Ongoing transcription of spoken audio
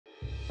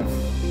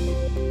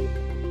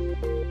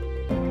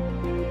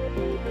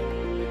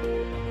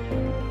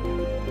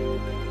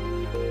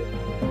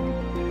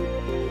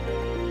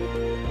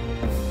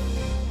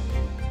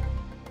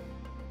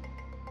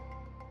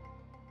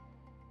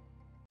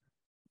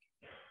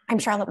I'm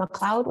Charlotte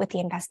McLeod with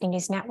the Investing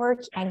News Network,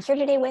 and here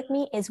today with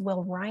me is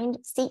Will Rhind,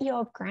 CEO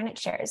of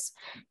GraniteShares.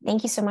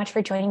 Thank you so much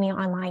for joining me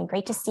online.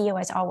 Great to see you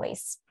as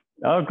always.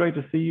 Oh, great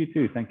to see you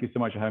too. Thank you so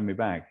much for having me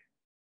back.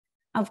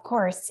 Of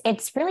course.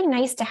 It's really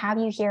nice to have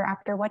you here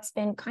after what's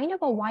been kind of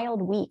a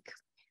wild week.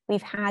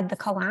 We've had the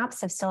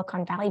collapse of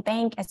Silicon Valley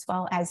Bank as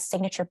well as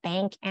Signature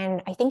Bank,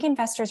 and I think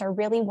investors are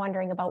really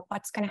wondering about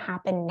what's going to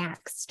happen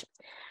next.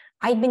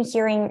 I've been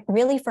hearing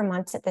really for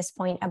months at this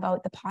point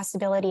about the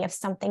possibility of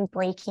something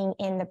breaking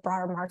in the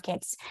broader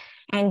markets.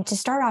 And to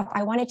start off,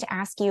 I wanted to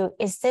ask you,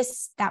 is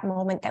this that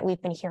moment that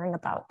we've been hearing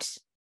about?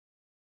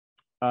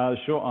 The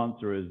short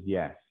answer is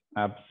yes,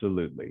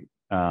 absolutely.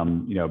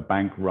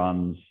 Bank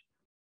runs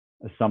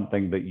are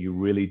something that you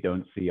really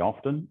don't see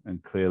often.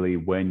 And clearly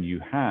when you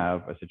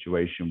have a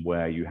situation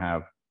where you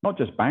have not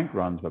just bank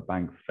runs, but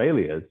bank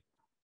failures,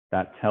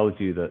 that tells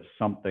you that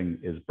something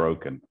is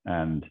broken.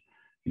 And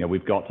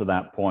we've got to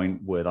that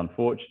point with,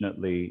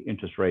 unfortunately,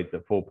 interest rates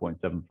at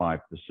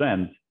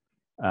 4.75%.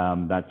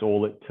 That's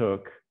all it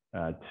took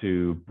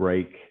to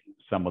break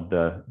some of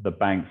the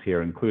banks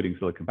here, including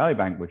Silicon Valley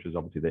Bank, which is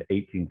obviously the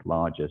 18th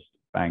largest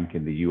bank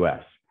in the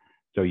US.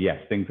 So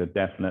yes, things are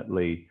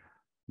definitely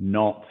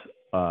not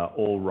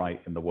all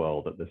right in the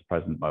world at this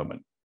present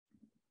moment.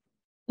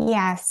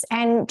 Yes.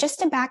 And just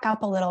to back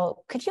up a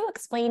little, could you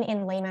explain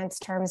in layman's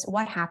terms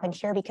what happened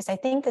here? Because I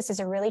think this is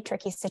a really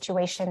tricky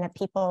situation that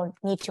people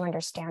need to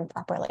understand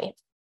properly.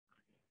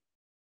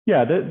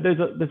 Yeah,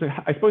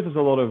 I suppose there's a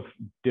lot of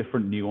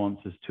different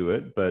nuances to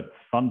it, but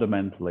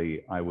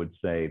fundamentally, I would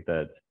say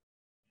that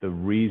the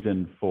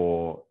reason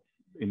for,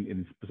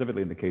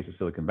 specifically in the case of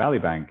Silicon Valley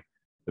Bank,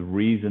 the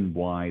reason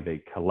why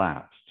they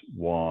collapsed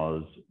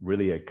was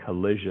really a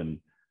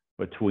collision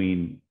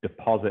between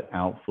deposit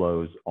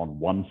outflows on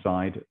one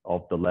side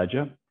of the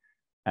ledger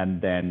and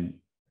then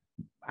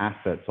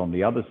assets on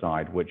the other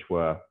side, which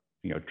were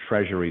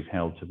treasuries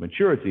held to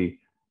maturity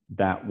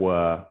that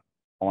were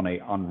on an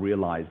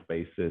unrealized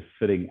basis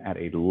sitting at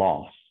a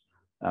loss.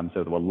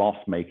 So there were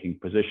loss-making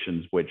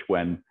positions, which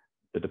when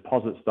the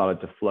deposits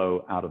started to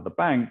flow out of the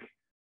bank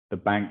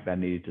then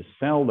needed to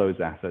sell those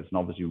assets and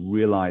obviously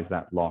realize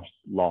that loss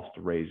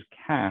to raise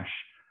cash.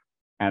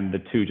 And the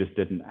two just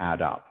didn't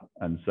add up.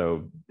 And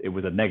so it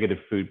was a negative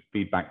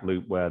feedback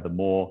loop where the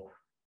more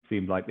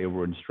seemed like they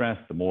were in stress,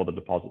 the more the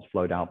deposits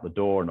flowed out the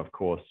door. And of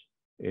course,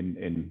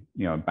 in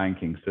a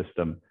banking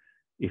system,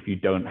 if you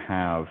don't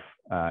have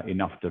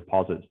enough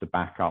deposits to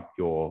back up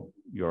your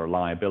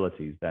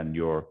liabilities, then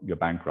you're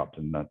bankrupt,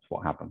 and that's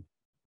what happened.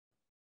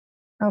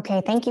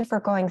 Okay, thank you for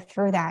going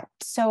through that.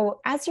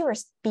 So as you were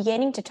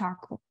beginning to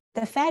talk,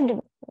 the Fed,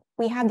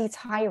 we have these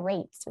high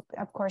rates.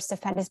 Of course, the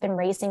Fed has been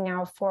raising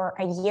now for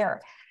a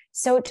year.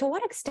 So to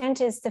what extent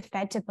is the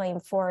Fed to blame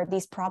for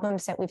these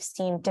problems that we've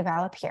seen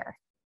develop here?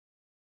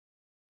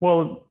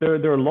 Well, there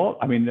are a lot.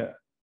 I mean,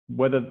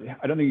 I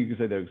don't think you can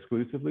say they're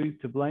exclusively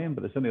to blame,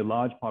 but they're certainly a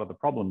large part of the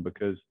problem,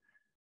 because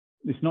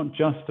it's not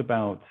just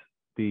about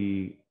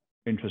the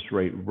interest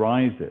rate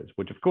rises,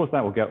 which of course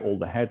that will get all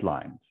the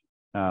headlines,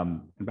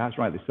 and perhaps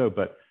rightly so,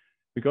 but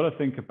we've got to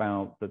think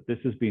about that this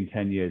has been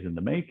 10 years in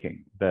the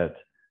making, that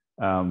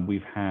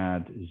we've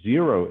had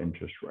zero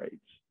interest rates.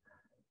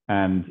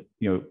 And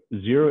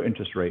zero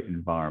interest rate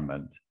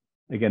environment,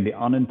 again, the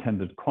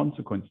unintended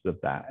consequences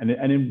of that, and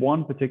in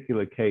one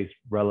particular case,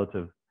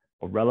 relevant,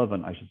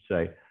 I should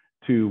say,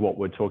 to what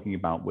we're talking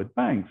about with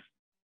banks,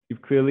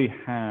 you've clearly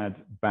had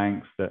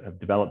banks that have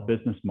developed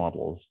business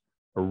models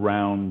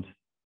around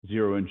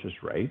zero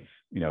interest rates,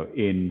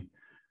 in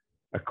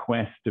a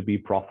quest to be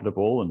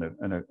profitable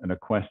and a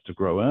quest to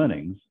grow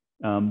earnings.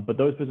 But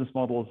those business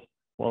models,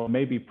 while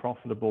may be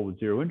profitable with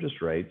zero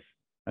interest rates,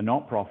 are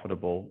not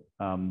profitable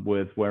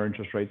with where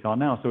interest rates are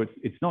now. So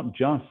it's not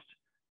just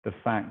the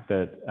fact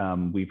that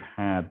we've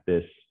had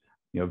this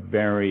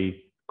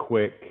very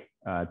quick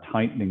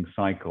tightening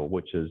cycle,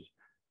 which has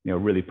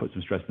really put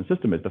some stress in the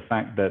system. It's the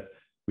fact that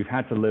we've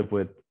had to live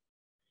with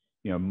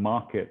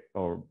market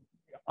or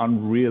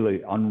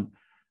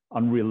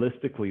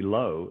unrealistically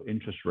low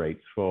interest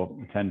rates for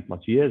 10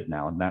 plus years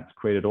now, and that's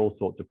created all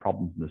sorts of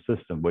problems in the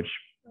system, which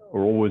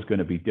are always going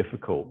to be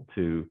difficult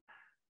to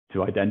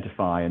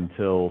identify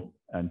until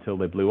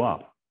they blew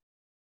up.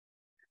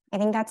 I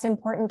think that's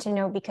important to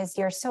know, because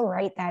you're so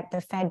right that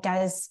the Fed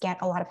does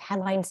get a lot of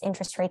headlines.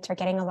 Interest rates are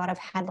getting a lot of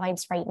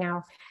headlines right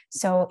now.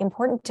 So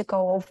important to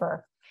go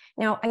over.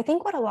 Now, I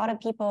think what a lot of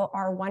people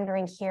are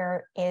wondering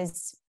here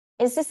is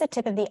this the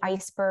tip of the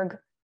iceberg,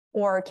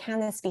 or can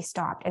this be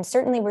stopped? And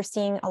certainly we're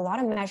seeing a lot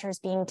of measures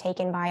being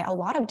taken by a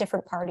lot of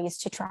different parties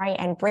to try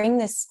and bring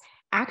this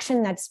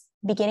action that's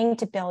beginning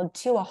to build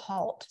to a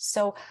halt.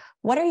 So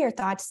what are your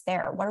thoughts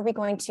there? What are we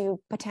going to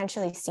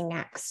potentially see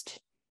next?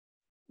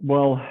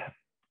 Well,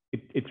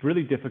 it's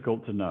really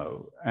difficult to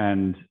know.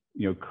 And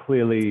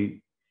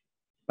clearly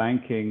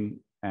banking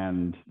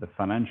and the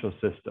financial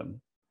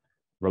system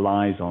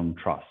relies on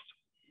trust.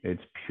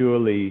 It's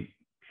purely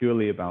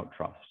about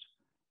trust.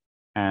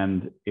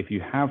 And if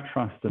you have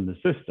trust in the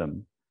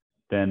system,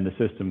 then the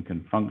system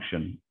can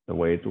function the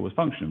way it's always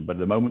functioned. But at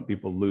the moment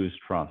people lose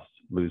trust,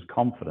 lose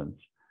confidence,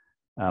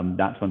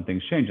 that's when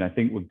things change. And I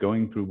think we're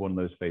going through one of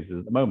those phases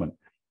at the moment.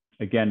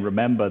 Again,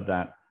 remember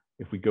that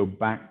if we go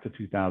back to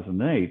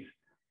 2008,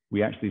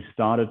 we actually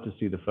started to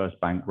see the first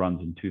bank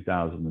runs in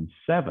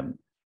 2007.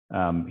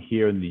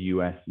 Here in the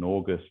US in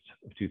August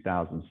of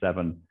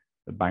 2007,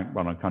 the bank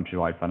run on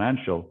Countrywide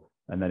Financial,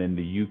 and then in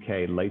the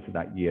UK later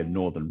that year,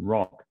 Northern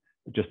Rock,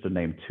 just to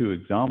name two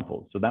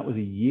examples. So that was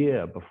a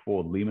year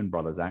before Lehman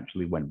Brothers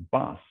actually went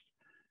bust.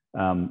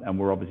 And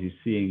we're obviously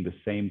seeing the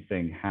same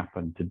thing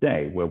happen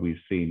today, where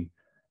we've seen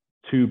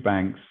two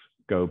banks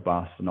go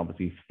bust, and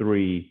obviously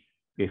three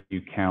if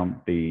you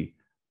count the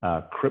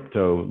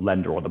crypto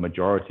lender or the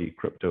majority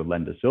crypto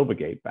lender,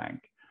 Silvergate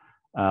Bank.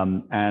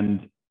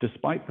 And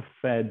despite the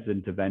Fed's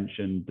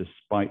intervention,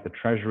 despite the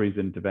Treasury's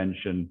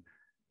intervention,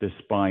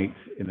 despite,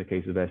 in the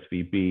case of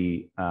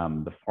SVB,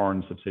 the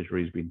foreign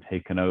subsidiaries being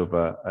taken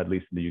over, at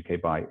least in the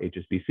UK, by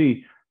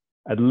HSBC,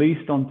 at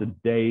least on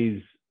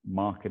today's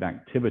market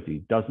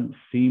activity, doesn't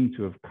seem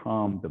to have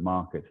calmed the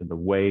markets in the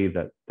way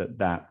that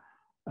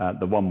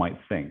the one might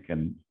think.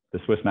 And the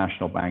Swiss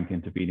National Bank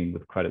intervening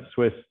with Credit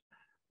Suisse,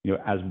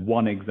 as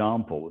one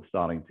example, we're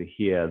starting to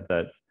hear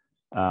that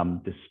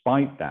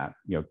despite that,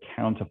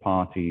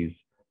 counterparties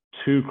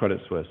to Credit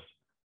Suisse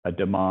are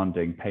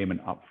demanding payment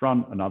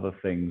upfront and other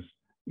things,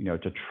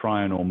 to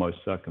try and almost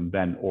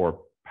circumvent or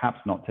perhaps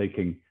not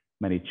taking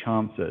many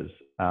chances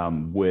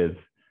with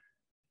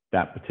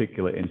that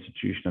particular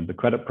institution and the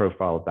credit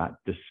profile of that,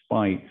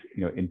 despite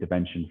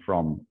intervention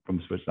from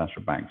Swiss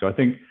National Bank. So I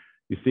think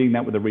you're seeing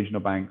that with the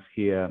regional banks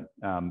here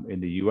in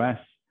the US,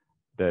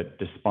 that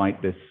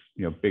despite this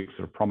big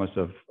sort of promise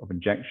of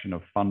injection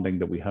of funding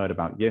that we heard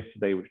about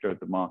yesterday, which drove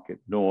the market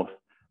north,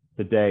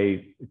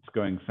 today it's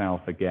going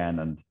south again.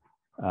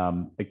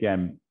 And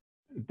again,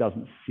 it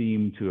doesn't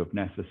seem to have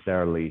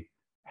necessarily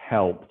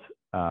helped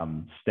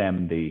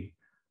stem the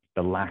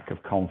lack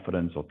of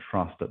confidence or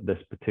trust at this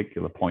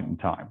particular point in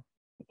time.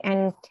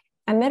 And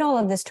amid all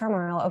of this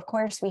turmoil, of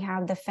course, we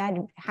have the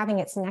Fed having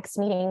its next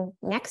meeting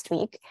next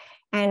week.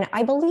 And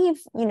I believe,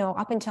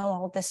 up until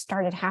all this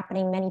started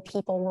happening, many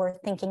people were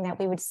thinking that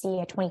we would see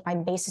a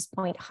 25 basis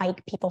point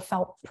hike. People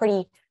felt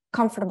pretty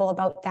comfortable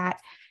about that.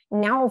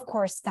 Now, of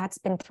course, that's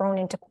been thrown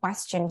into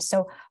question.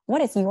 So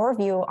what is your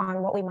view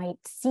on what we might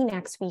see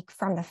next week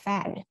from the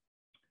Fed?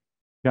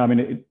 Yeah, I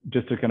mean,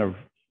 just to kind of,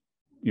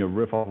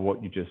 riff off of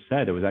what you just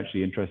said, it was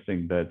actually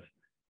interesting that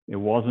it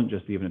wasn't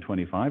just even a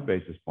 25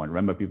 basis point.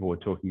 Remember, people were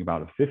talking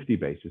about a 50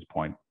 basis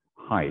point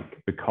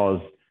hike because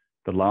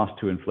the last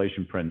two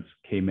inflation prints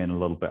came in a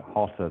little bit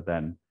hotter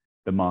than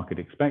the market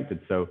expected.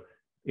 So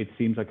it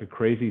seems like a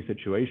crazy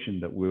situation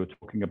that we were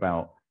talking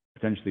about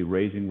potentially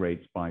raising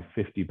rates by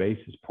 50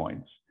 basis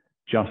points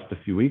just a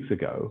few weeks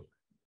ago.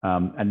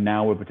 And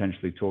now we're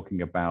potentially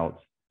talking about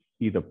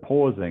either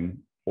pausing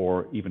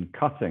or even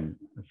cutting,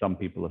 as some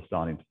people are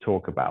starting to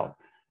talk about.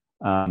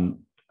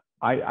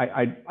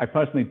 I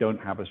personally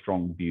don't have a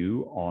strong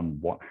view on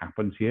what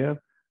happens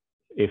here.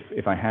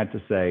 If I had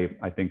to say,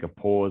 I think a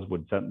pause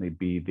would certainly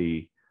be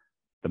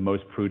the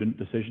most prudent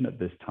decision at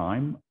this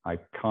time. I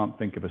can't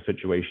think of a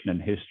situation in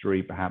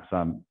history, perhaps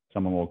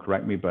someone will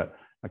correct me, but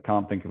I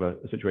can't think of a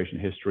situation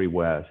in history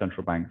where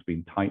central banks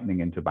been tightening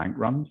into bank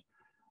runs.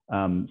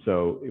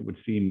 So it would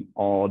seem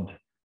odd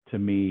to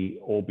me,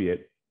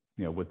 albeit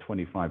with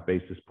 25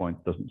 basis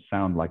points doesn't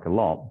sound like a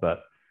lot,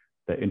 but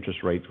the interest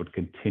rates would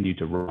continue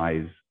to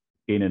rise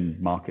in a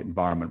market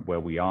environment where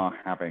we are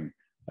having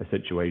a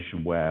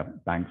situation where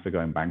banks are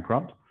going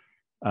bankrupt.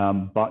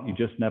 But you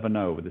just never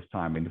know with this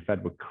time. I mean, the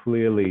Fed were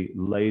clearly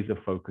laser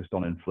focused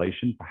on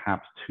inflation,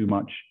 perhaps too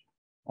much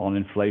on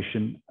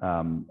inflation,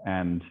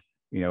 and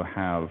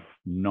have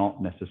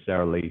not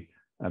necessarily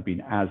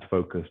been as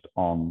focused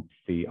on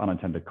the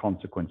unintended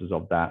consequences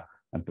of that,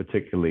 and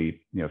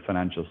particularly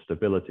financial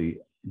stability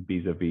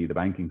vis-a-vis the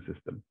banking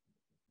system.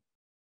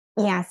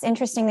 Yes,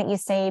 interesting that you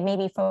say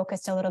maybe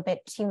focused a little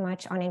bit too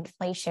much on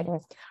inflation.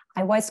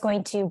 I was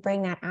going to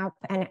bring that up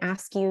and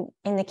ask you,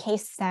 in the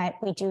case that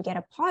we do get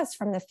a pause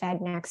from the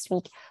Fed next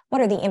week, what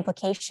are the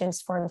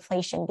implications for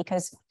inflation?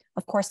 Because,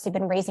 of course, they've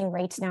been raising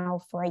rates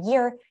now for a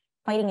year,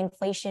 fighting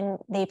inflation.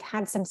 They've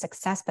had some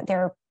success, but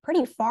they're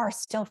pretty far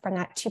still from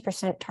that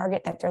 2%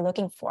 target that they're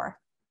looking for.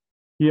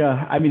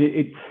 Yeah, I mean,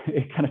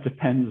 it kind of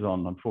depends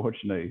on,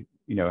 unfortunately,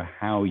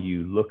 how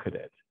you look at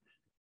it.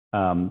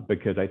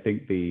 Because I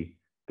think the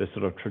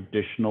sort of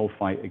traditional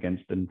fight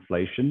against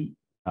inflation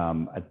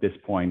at this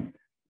point,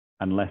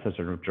 unless a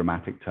sort of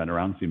dramatic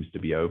turnaround, seems to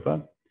be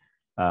over.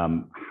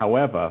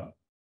 However,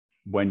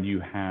 when you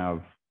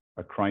have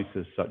a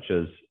crisis such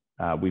as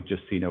we've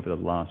just seen over the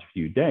last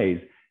few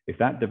days, if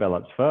that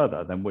develops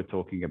further, then we're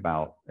talking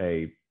about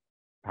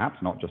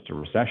perhaps not just a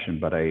recession,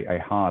 but a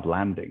hard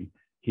landing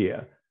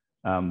here,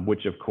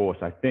 which of course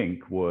I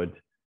think would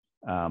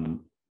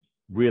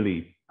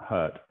really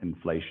hurt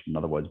inflation. In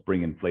other words,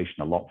 bring inflation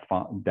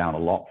down a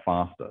lot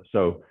faster.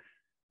 So,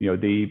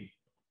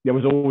 there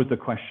was always the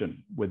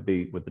question with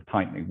the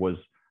tightening was,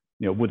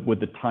 would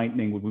the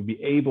tightening, would we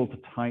be able to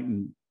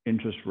tighten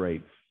interest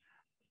rates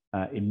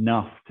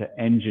enough to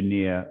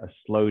engineer a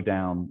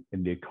slowdown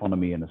in the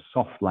economy and a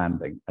soft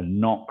landing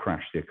and not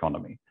crash the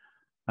economy.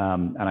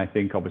 And I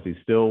think obviously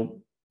still,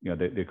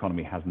 the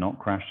economy has not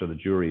crashed, so the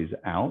jury is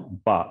out.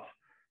 But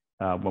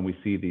when we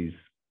see these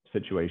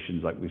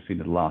situations like we've seen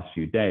in the last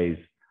few days,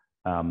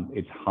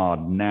 it's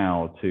hard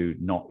now to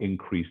not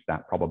increase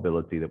that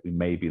probability that we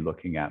may be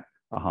looking at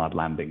a hard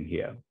landing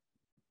here.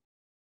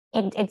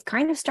 It's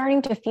kind of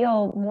starting to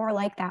feel more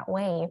like that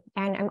way.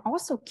 And I'm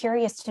also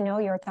curious to know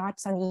your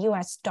thoughts on the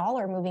US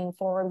dollar moving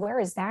forward. Where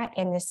is that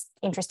in this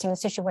interesting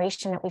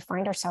situation that we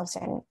find ourselves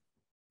in?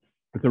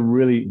 It's a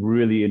really,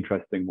 really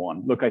interesting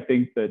one. Look, I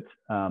think that,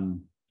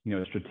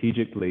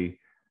 strategically,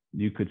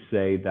 you could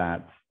say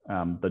that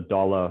the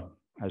dollar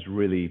has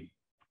really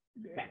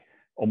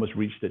almost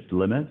reached its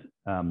limit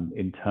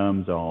in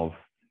terms of,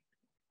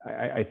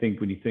 I think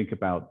when you think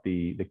about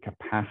the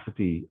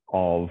capacity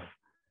of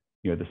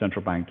the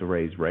central bank to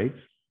raise rates,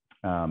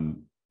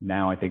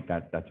 now I think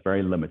that's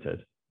very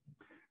limited.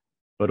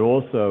 But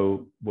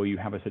also where you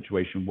have a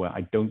situation where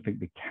I don't think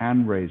they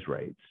can raise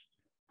rates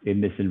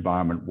in this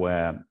environment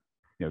where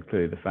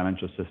clearly the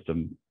financial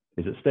system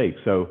is at stake.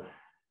 So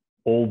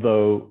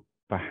although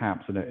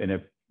perhaps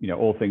in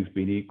all things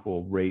being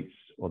equal, rates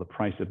or the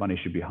price of money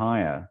should be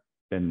higher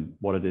than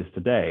what it is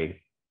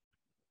today,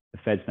 the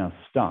Fed's now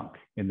stuck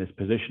in this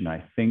position.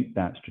 I think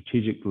that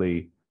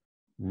strategically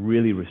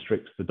really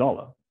restricts the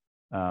dollar.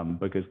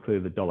 Because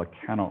clearly the dollar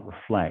cannot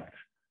reflect,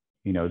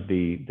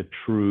 the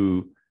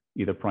true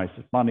either price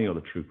of money or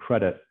the true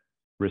credit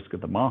risk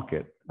of the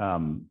market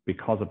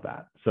because of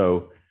that.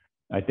 So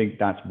I think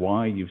that's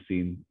why you've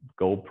seen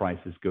gold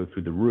prices go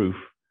through the roof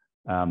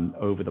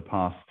over the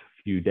past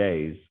few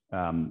days,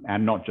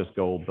 and not just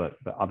gold, but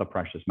other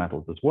precious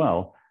metals as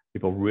well.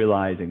 People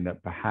realizing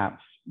that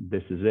perhaps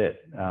this is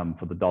it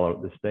for the dollar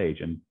at this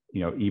stage. And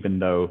even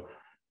though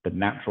the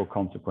natural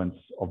consequence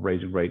of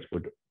raising rates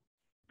would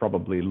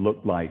probably look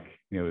like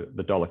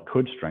the dollar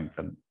could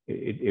strengthen,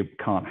 it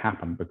can't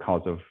happen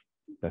because of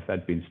the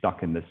Fed being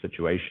stuck in this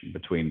situation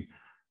between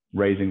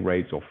raising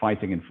rates or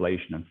fighting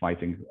inflation and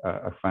fighting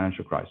a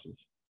financial crisis.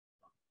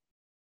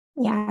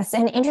 Yes,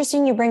 and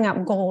interesting you bring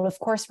up gold. Of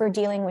course, we're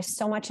dealing with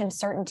so much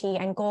uncertainty,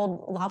 and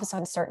gold loves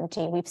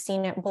uncertainty. We've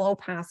seen it blow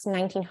past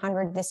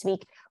 1900 this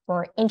week.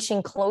 We're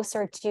inching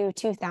closer to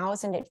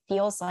 2000, it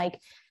feels like.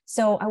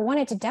 So I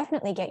wanted to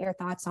definitely get your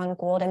thoughts on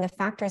gold and the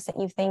factors that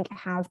you think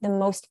have the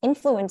most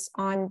influence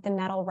on the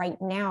metal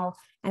right now,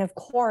 and of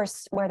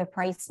course, where the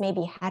price may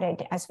be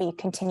headed as we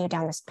continue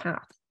down this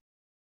path.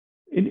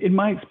 In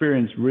my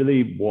experience,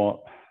 really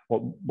what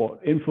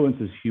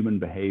influences human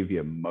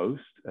behavior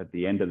most at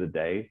the end of the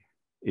day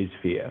is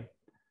fear.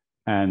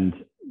 And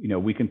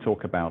we can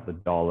talk about the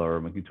dollar,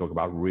 and we can talk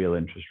about real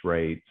interest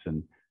rates,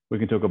 and we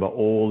can talk about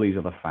all these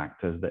other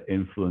factors that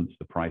influence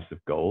the price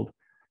of gold.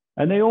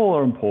 And they all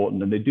are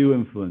important, and they do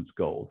influence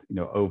gold,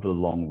 over the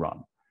long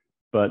run.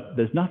 But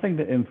there's nothing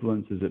that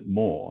influences it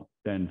more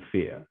than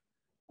fear.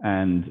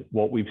 And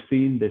what we've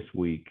seen this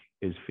week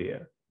is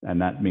fear.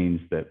 And that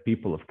means that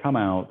people have come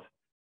out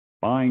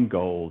buying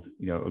gold,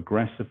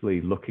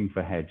 aggressively looking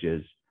for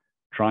hedges,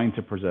 trying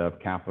to preserve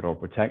capital,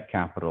 protect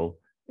capital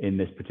in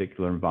this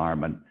particular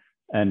environment.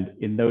 And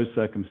in those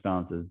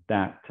circumstances,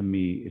 that to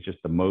me is just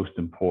the most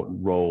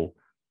important role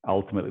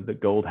ultimately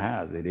that gold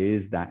has. It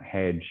is that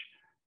hedge.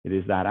 It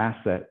is that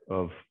asset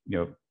of,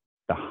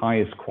 the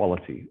highest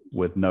quality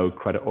with no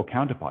credit or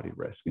counterparty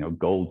risk.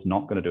 Gold's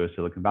not going to do a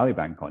Silicon Valley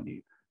Bank on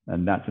you.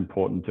 And that's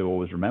important to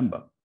always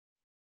remember.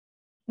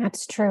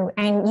 That's true.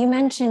 And you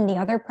mentioned the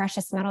other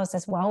precious metals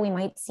as well. We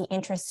might see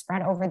interest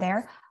spread over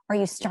there. Are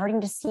you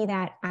starting to see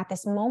that at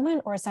this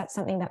moment, or is that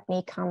something that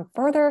may come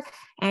further?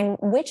 And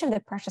which of the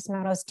precious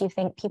metals do you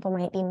think people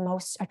might be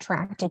most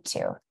attracted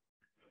to?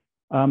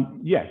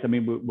 Yes, I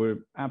mean, we're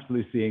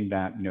absolutely seeing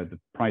that, the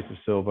price of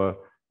silver,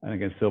 and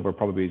again, silver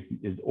probably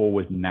is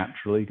always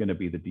naturally going to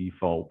be the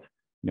default,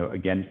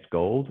 against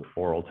gold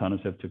or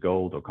alternative to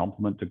gold or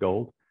complement to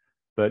gold.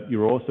 But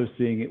you're also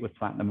seeing it with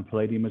platinum and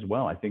palladium as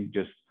well. I think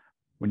just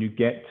when you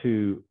get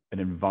to an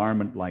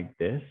environment like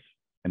this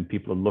and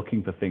people are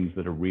looking for things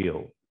that are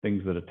real,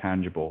 things that are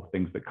tangible,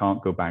 things that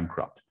can't go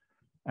bankrupt.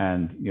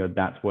 And,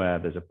 that's where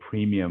there's a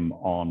premium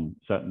on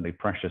certainly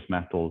precious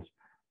metals,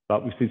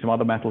 but we've seen some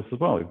other metals as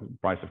well, the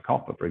price of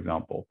copper, for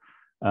example.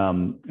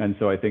 And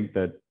so I think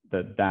that's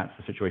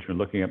the situation we're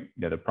looking at.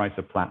 The price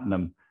of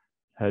platinum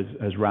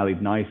has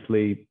rallied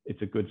nicely.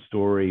 It's a good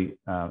story.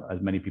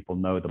 As many people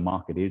know, the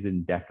market is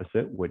in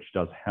deficit, which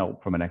does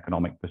help from an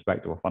economic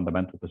perspective or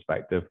fundamental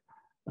perspective.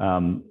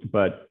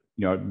 But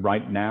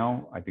right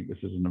now, I think this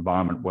is an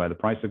environment where the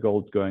price of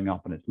gold's going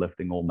up and it's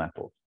lifting all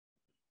metals.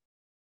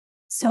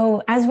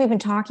 So as we've been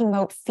talking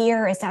about,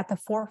 fear is at the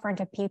forefront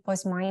of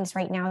people's minds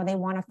right now. They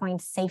want to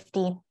find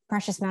safety.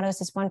 Precious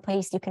metals is one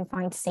place you can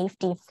find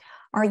safety.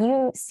 Are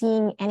you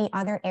seeing any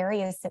other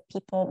areas that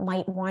people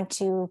might want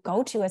to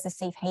go to as a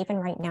safe haven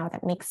right now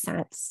that makes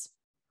sense?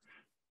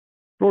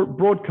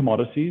 Broad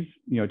commodities,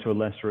 to a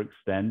lesser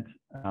extent.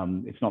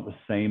 It's not the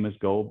same as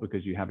gold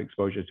because you have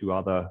exposure to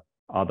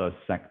other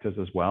sectors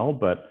as well.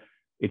 But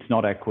it's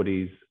not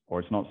equities or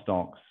it's not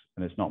stocks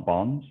and it's not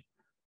bonds.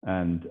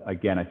 And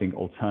again, I think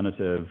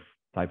alternative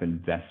type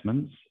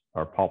investments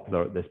are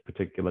popular at this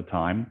particular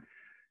time.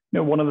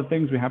 One of the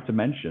things we have to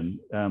mention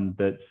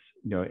that's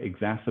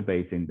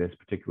exacerbating this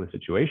particular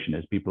situation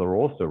is people are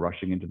also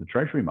rushing into the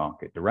treasury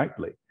market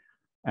directly.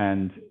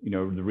 And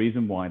the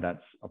reason why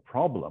that's a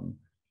problem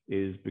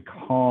is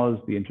because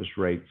the interest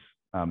rates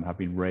have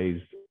been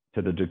raised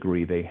to the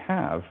degree they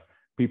have.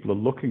 People are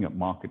looking at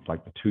markets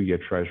like the 2-year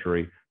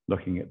treasury,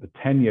 looking at the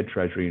 10-year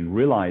treasury, and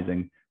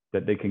realizing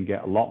that they can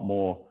get a lot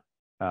more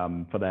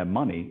for their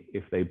money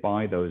if they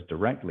buy those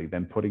directly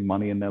than putting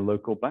money in their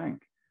local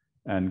bank.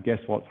 And guess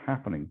what's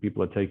happening?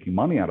 People are taking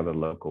money out of their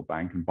local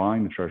bank and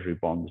buying the treasury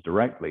bonds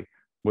directly,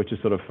 which is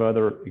sort of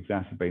further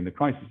exacerbating the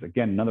crisis.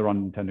 Again, another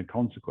unintended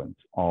consequence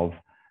of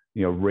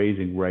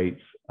raising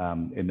rates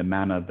in the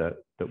manner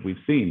that we've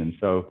seen. And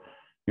so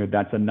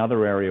that's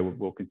another area where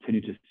we'll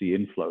continue to see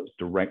inflows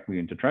directly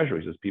into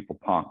treasuries as people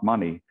park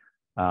money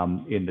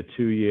in the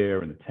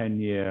 2-year and the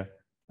 10-year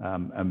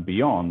and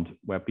beyond,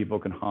 where people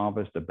can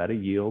harvest a better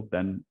yield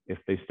than if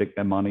they stick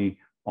their money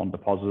on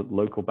deposit at the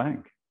local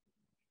bank.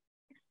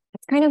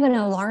 It's kind of an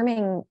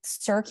alarming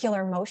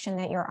circular motion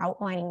that you're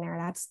outlining there.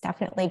 That's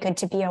definitely good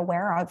to be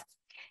aware of.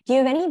 Do you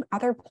have any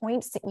other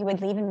points that you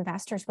would leave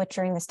investors with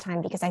during this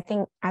time? Because I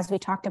think, as we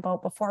talked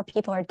about before,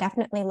 people are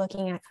definitely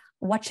looking at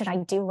what should I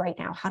do right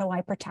now? How do I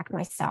protect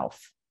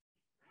myself?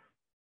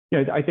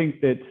 Yeah, I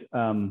think that,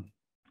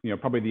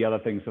 probably the other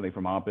thing, certainly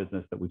from our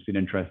business, that we've seen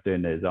interest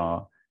in is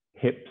our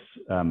HIPS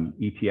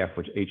ETF,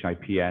 which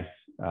HIPS,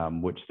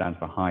 which stands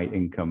for High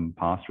Income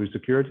Pass-Through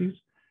Securities.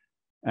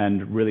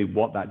 And really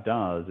what that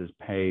does is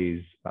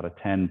pays about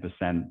a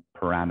 10%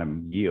 per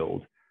annum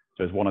yield.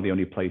 So it's one of the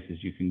only places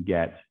you can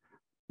get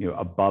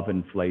above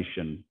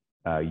inflation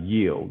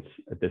yields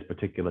at this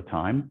particular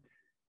time.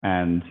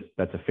 And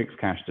that's a fixed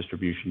cash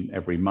distribution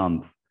every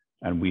month.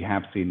 And we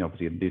have seen,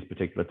 obviously, in these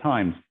particular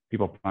times,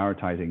 people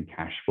prioritizing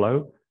cash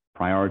flow,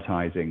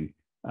 prioritizing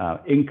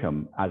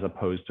income as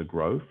opposed to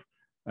growth.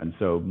 And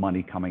so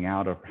money coming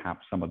out of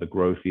perhaps some of the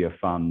growthier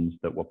funds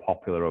that were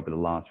popular over the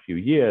last few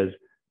years.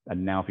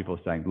 And now people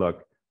are saying,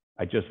 look,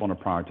 I just want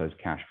to prioritize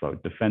cash flow,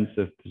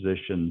 defensive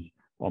positions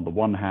on the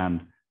one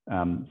hand.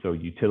 So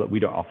we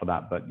don't offer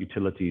that, but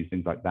utilities,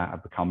 things like that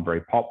have become very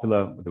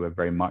popular. They were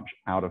very much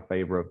out of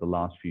favor of the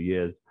last few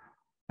years.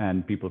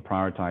 And people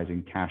are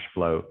prioritizing cash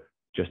flow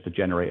just to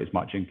generate as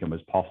much income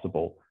as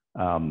possible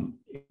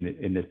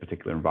in this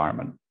particular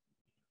environment.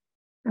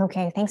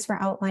 Okay, thanks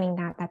for outlining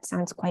that. That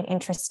sounds quite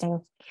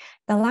interesting.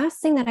 The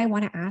last thing that I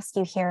want to ask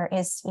you here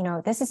is,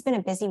 this has been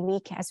a busy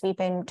week as we've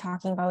been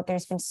talking about.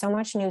 There's been so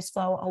much news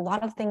flow, a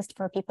lot of things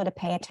for people to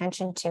pay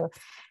attention to.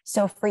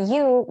 So for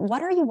you,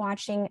 what are you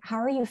watching?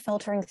 How are you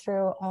filtering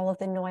through all of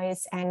the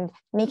noise and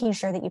making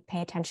sure that you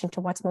pay attention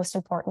to what's most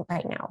important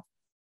right now?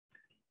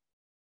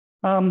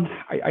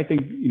 I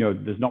think,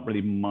 there's not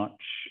really much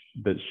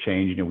that's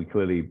changed. We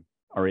clearly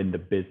are in the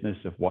business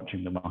of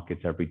watching the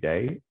markets every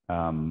day,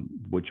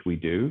 which we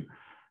do.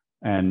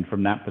 And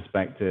from that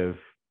perspective,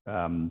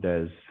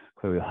 there's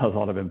clearly a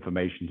lot of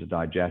information to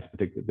digest,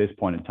 particularly at this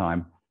point in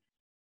time.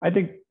 I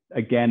think,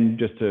 again,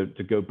 just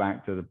to go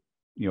back to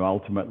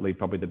ultimately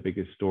probably the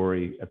biggest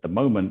story at the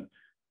moment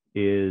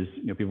is,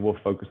 people will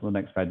focus on the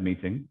next Fed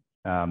meeting,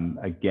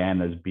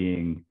 again, as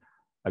being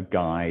a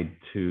guide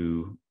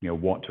to,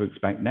 what to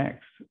expect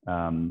next.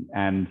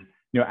 And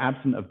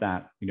absent of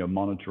that,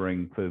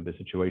 monitoring clearly the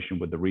situation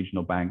with the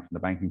regional banks and the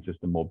banking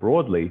system more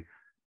broadly,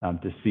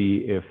 to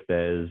see if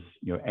there's,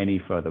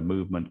 any further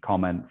movement,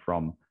 comment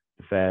from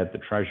the Fed, the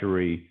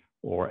Treasury,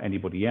 or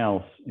anybody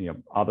else,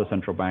 other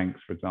central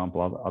banks, for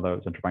example, other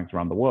central banks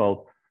around the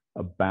world,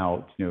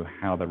 about,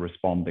 how they're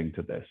responding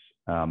to this.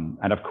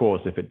 And of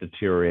course, if it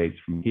deteriorates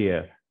from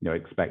here,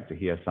 expect to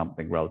hear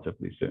something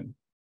relatively soon.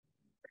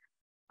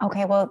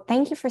 Okay, well,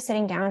 thank you for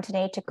sitting down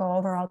today to go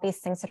over all these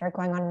things that are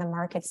going on in the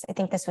markets. I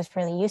think this was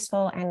really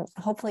useful, and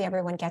hopefully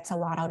everyone gets a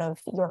lot out of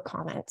your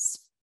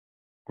comments.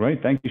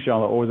 Great. Thank you,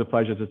 Charlotte. Always a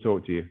pleasure to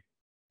talk to you.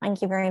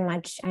 Thank you very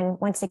much. And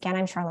once again,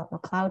 I'm Charlotte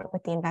McLeod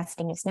with the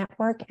Investing News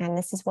Network, and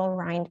this is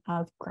Rhind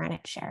of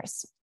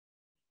GraniteShares.